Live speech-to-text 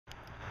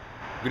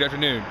Good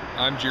afternoon.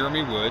 I'm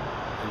Jeremy Wood,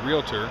 a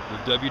realtor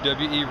with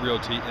WWE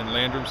Realty in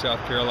Landrum,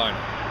 South Carolina.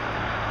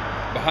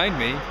 Behind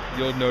me,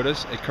 you'll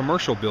notice a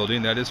commercial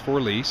building that is for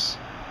lease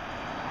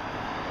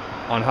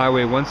on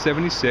Highway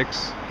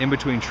 176 in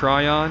between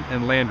Tryon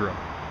and Landrum.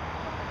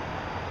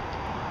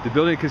 The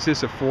building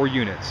consists of 4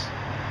 units.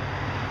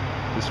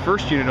 This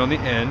first unit on the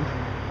end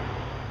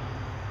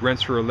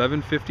rents for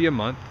 $11.50 a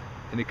month,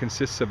 and it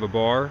consists of a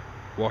bar,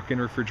 walk-in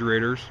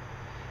refrigerators.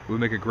 It would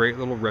make a great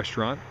little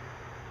restaurant.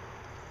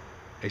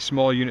 A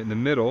small unit in the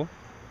middle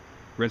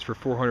rents for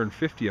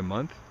 $450 a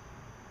month.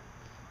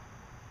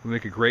 It would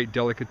make a great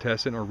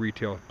delicatessen or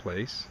retail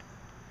place.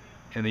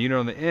 And the unit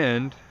on the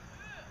end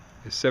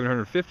is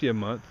 $750 a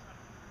month,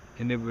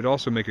 and it would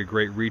also make a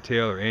great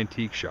retail or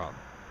antique shop.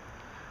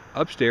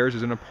 Upstairs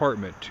is an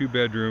apartment,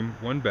 2-bedroom,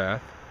 1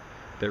 bath,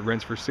 that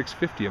rents for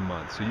 $650 a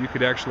month. So you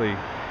could actually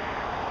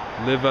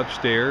live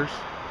upstairs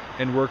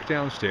and work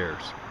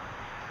downstairs.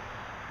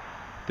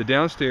 The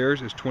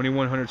downstairs is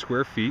 2,100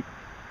 square feet,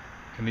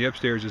 and the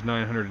upstairs is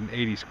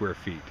 980 square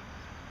feet.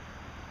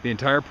 The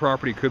entire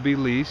property could be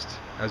leased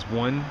as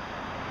one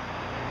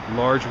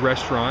large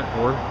restaurant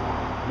or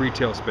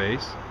retail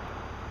space.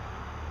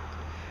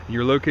 And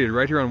you're located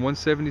right here on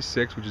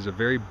 176, which is a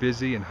very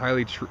busy and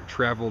highly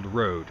traveled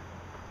road.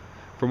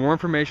 For more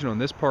information on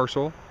this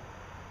parcel,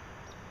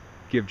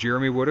 give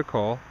Jeremy Wood a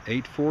call,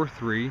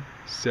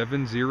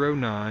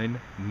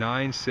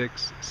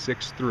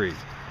 843-709-9663.